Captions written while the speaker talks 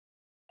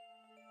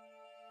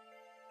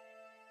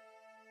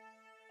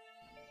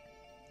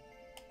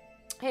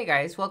Hey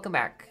guys, welcome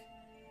back.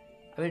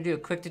 I'm going to do a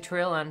quick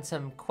tutorial on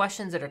some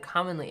questions that are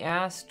commonly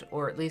asked,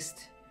 or at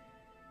least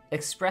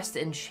expressed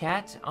in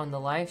chat on the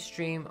live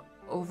stream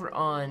over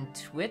on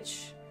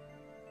Twitch.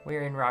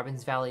 We're in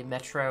Robbins Valley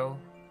Metro.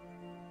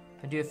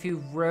 I'll do a few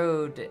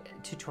road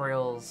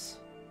tutorials.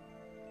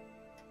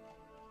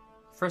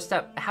 First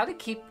up, how to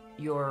keep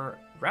your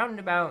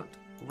roundabout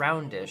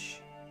roundish.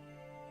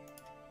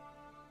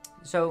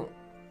 So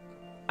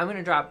I'm going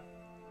to drop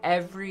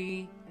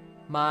every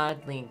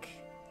mod link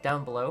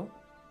down below,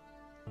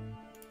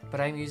 but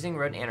I'm using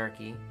Road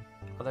Anarchy,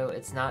 although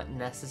it's not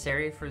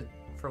necessary for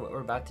what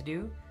we're about to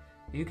do.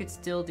 You could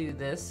still do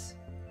this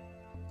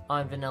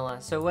on vanilla.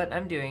 So what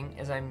I'm doing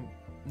is I'm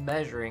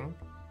measuring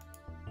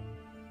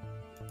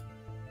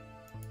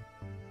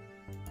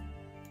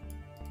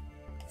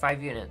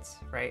five units,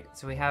 right?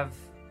 So we have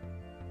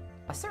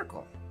a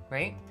circle,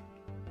 right?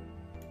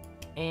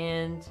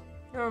 And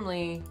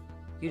normally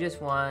you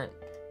just want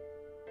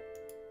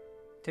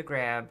to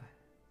grab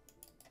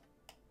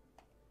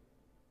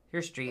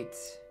your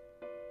streets,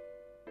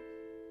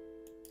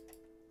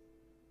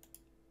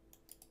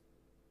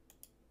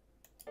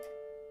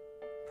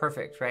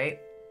 perfect, right?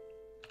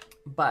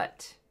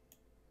 But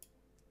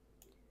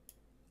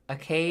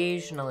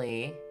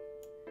occasionally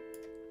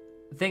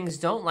things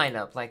don't line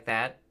up like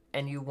that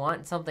and you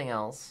want something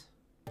else.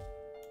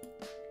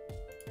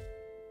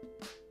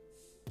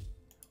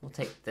 We'll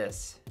take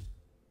this.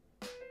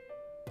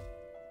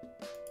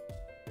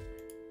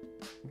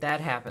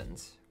 That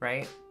happens,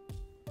 right?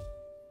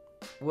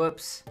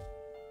 Whoops.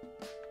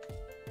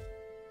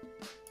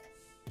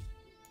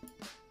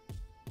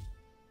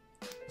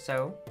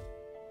 So,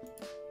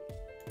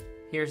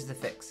 here's the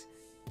fix.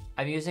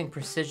 I'm using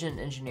precision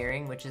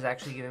engineering, which is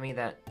actually giving me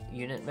that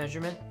unit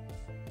measurement.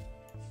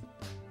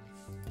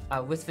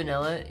 With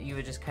vanilla, you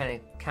would just kind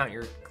of count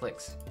your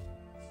clicks.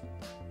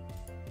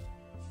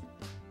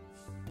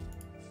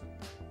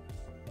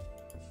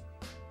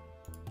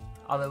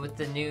 Although with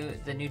the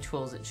new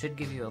tools, it should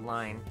give you a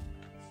line.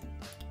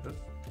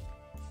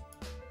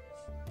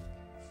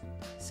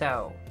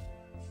 So,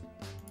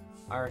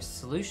 our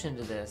solution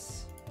to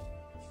this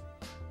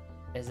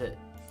is that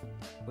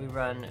we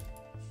run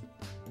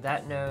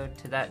that node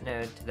to that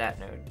node to that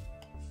node.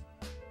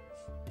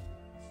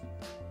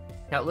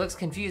 Now it looks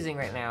confusing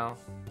right now,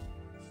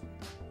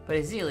 but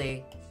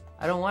Azili,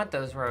 I don't want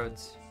those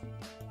roads.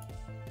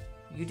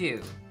 You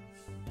do.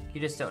 You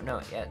just don't know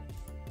it yet.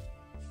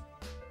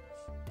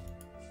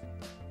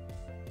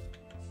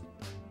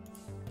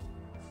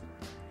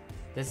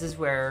 This is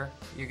where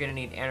you're gonna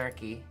need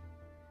anarchy,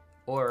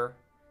 or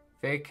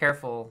very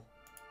careful.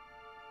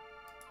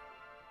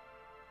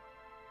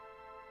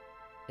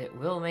 It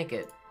will make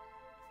it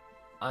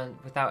on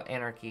without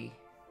anarchy,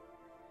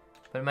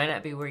 but it might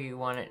not be where you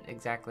want it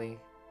exactly.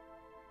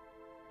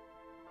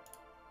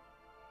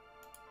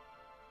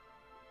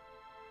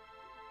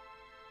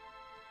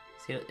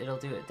 See, it'll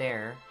do it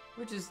there,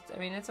 which is, I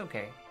mean, it's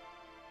okay.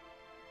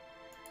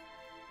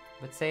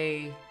 But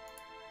say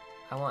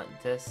I want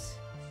this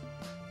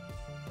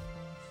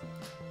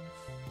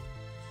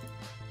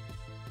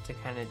to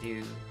kind of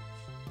do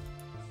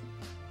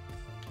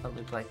a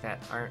loop like that.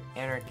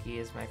 Anarchy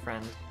is my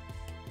friend.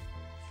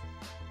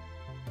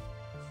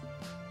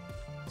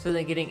 So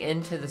then getting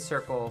into the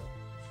circle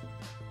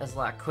is a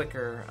lot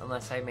quicker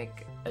unless I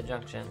make a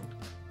junction.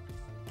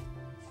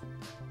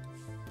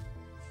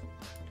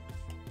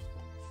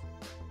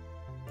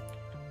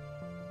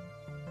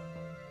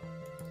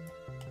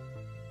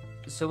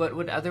 So what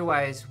would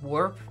otherwise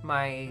warp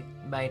my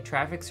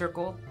traffic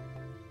circle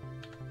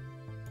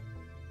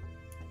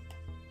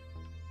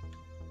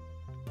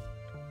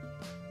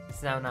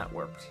is now not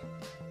warped.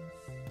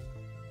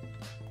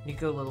 You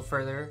go a little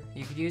further.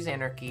 You could use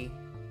anarchy.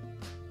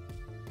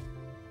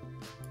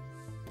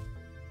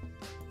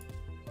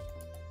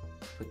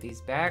 Put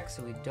these back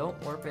so we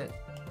don't warp it.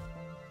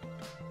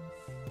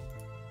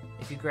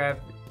 If you grab,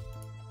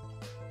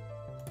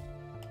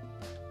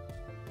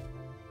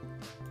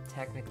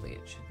 technically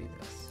it should be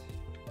this.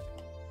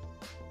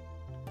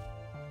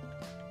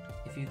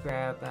 If you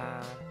grab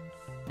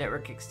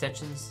network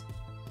extensions,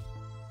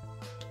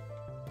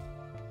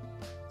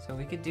 so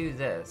we could do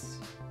this.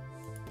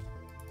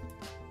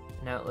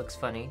 Now it looks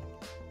funny,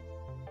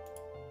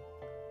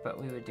 but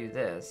we would do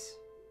this.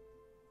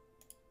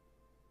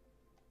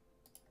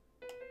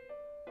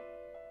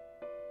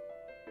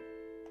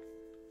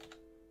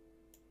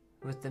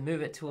 With the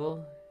move it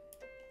tool,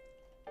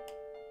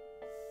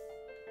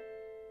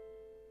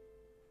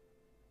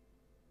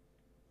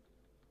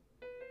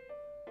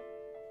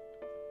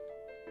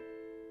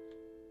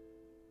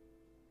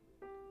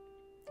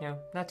 yeah,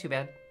 not too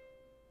bad.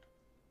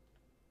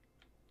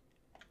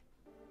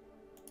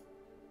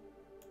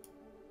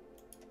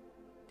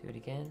 Do it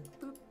again.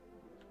 Boop.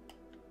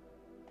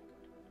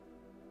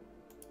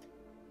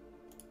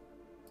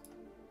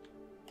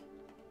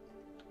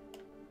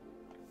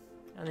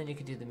 And then you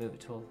could do the move it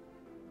tool.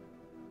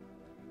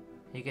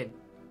 You could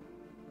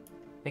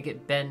make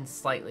it bend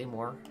slightly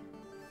more.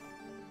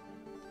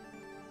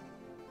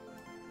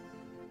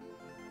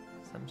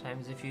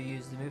 Sometimes if you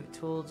use the move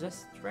tool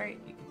just right,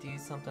 you could do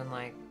something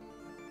like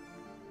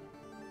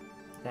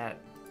that.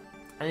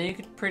 And then you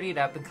could pretty it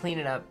up and clean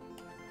it up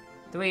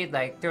the way you'd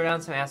like. Throw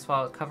down some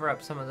asphalt, cover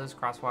up some of those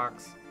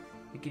crosswalks.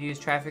 You could use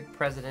traffic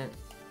president,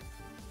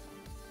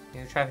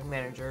 traffic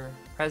manager,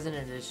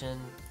 president edition,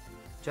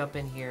 jump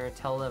in here,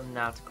 tell them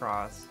not to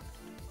cross.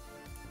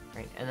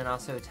 Right, and then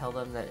also tell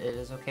them that it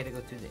is okay to go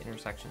through the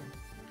intersection.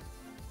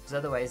 Because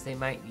otherwise they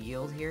might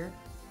yield here.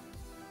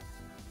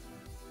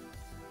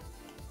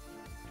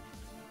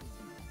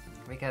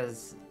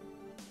 Because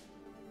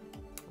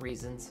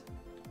reasons.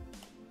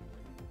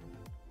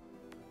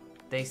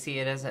 They see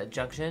it as a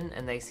junction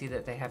and they see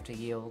that they have to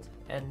yield.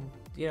 And,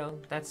 you know,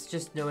 that's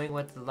just knowing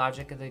what the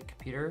logic of the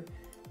computer,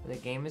 or the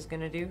game is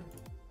going to do.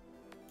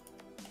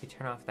 You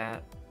turn off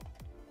that.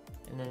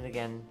 And then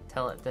again,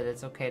 tell it that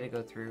it's okay to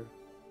go through.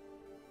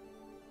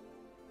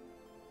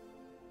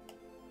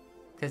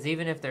 Because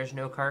even if there's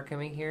no car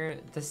coming here,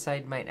 this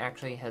side might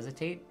actually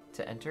hesitate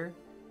to enter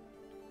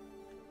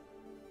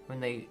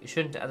when they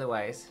shouldn't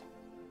otherwise.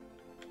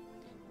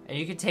 And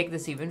you could take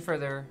this even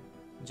further,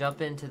 jump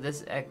into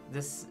this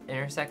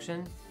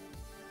intersection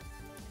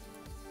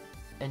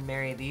and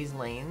marry these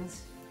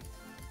lanes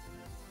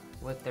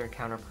with their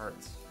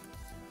counterparts.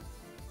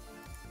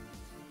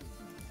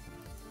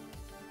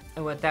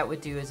 And what that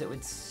would do is it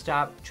would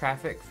stop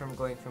traffic from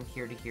going from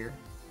here to here.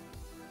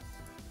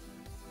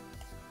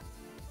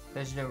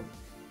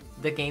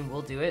 The game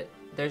will do it.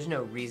 There's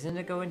no reason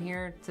to go in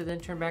here to then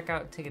turn back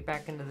out to get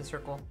back into the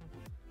circle.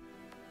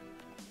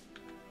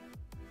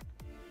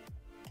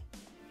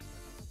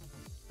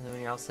 And then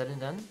when you're all said and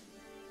done,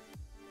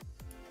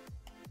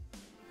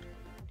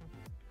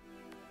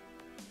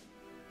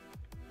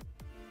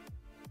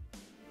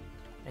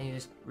 and you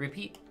just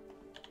repeat.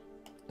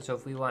 So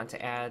if we want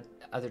to add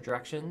other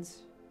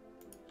directions,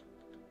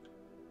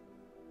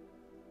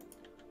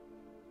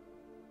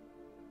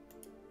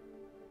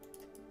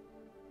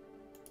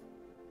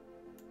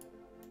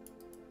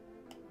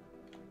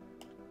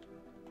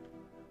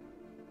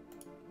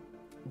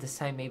 this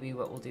time maybe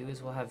what we'll do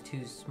is we'll have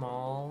two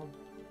small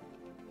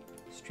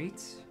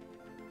streets.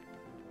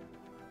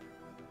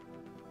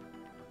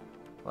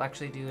 We'll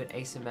actually do an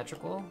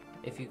asymmetrical.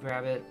 If you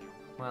grab it,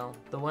 well,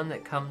 the one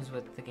that comes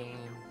with the game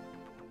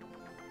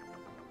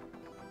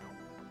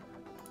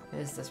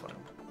is this one.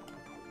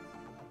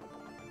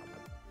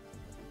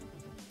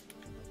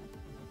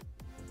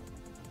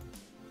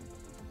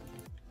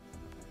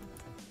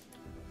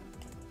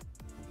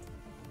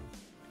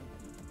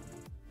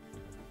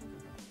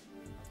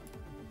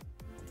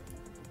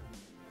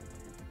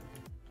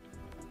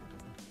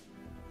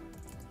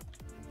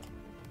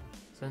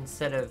 So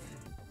instead of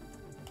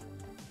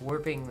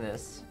warping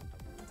this,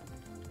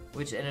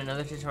 which in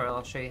another tutorial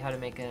I'll show you how to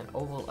make an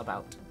oval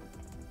about.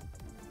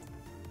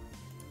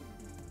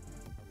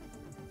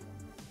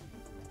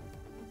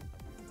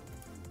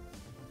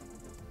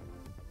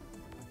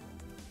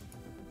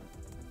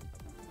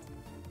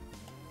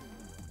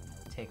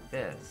 Take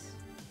this.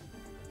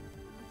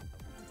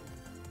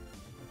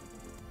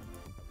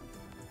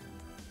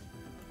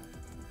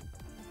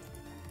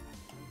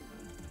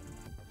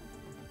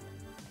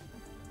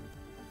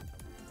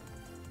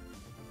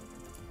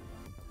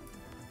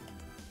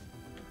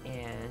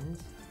 And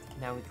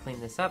now we clean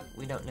this up.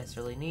 We don't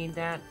necessarily need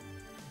that.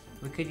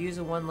 We could use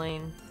a one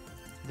lane.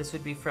 This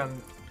would be from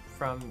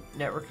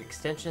network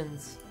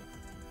extensions.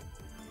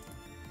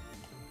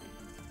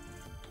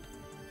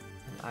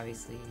 And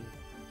obviously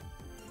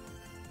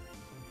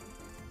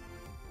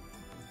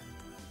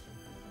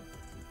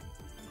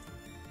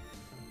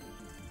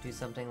do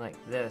something like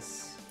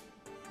this,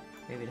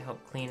 maybe to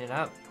help clean it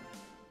up.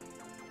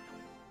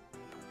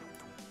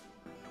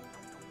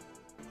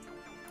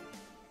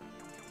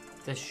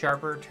 The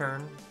sharper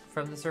turn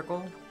from the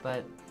circle,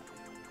 but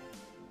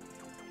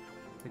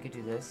we could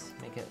do this,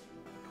 make it.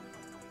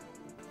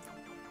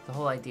 The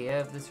whole idea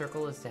of the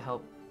circle is to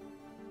help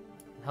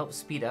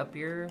speed up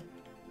your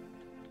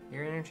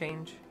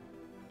interchange.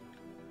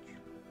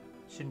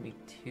 Shouldn't be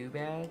too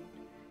bad.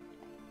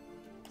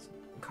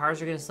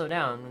 Cars are gonna slow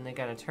down when they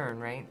gotta turn,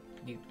 right?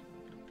 If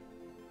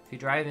you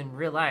drive in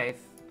real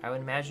life, I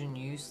would imagine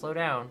you slow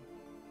down.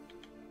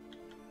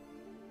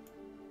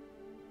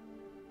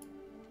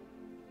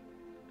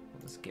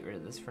 Let's get rid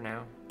of this for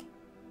now.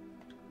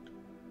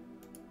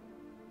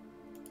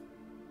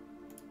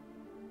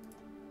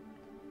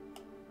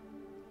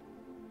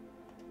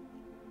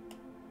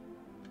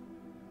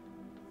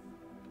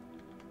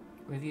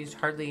 We've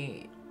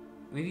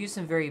used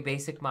some very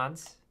basic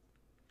mods.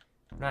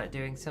 We're not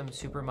doing some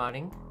super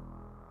modding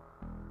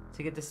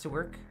to get this to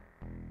work.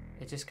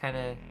 It just kind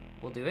of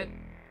will do it.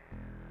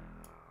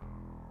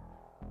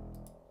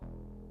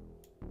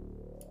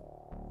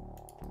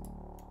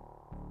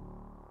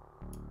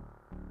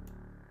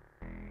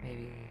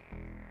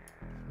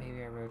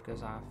 Maybe our road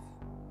goes off,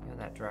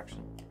 that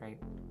direction, right?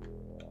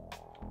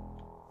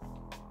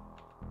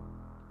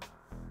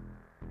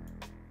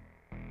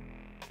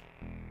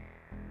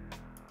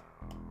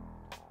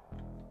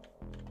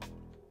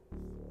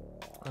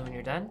 And when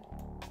you're done,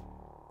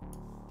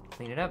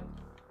 clean it up.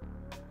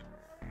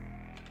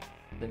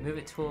 the move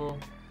it tool.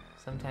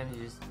 Sometimes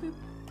you just boop,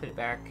 put it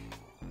back.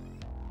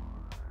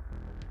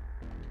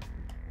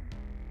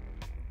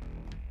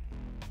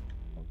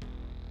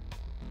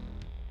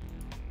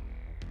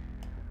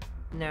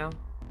 Now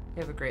you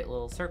have a great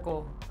little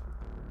circle.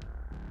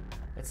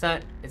 It's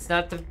not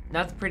the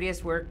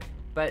prettiest work,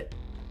 but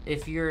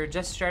if you're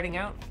just starting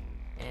out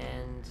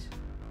and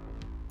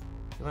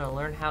you want to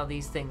learn how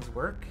these things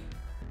work,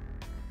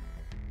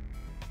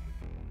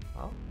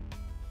 well,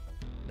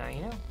 now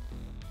you know.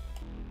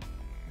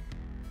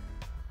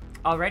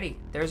 Alrighty,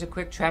 there's a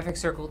quick traffic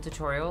circle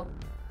tutorial,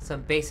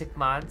 some basic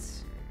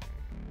mods.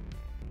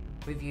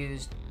 We've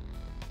used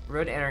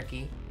Road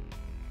Anarchy,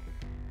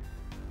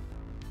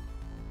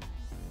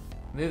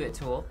 Move It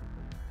tool,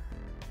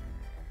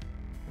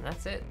 and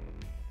that's it.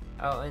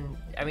 Oh, and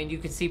I mean, you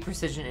could see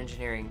precision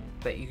engineering,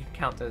 but you can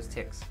count those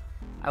ticks.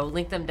 I will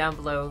link them down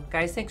below.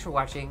 Guys, thanks for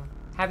watching.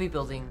 Happy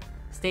building.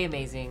 Stay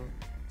amazing.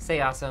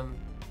 Stay awesome.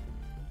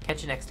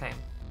 Catch you next time.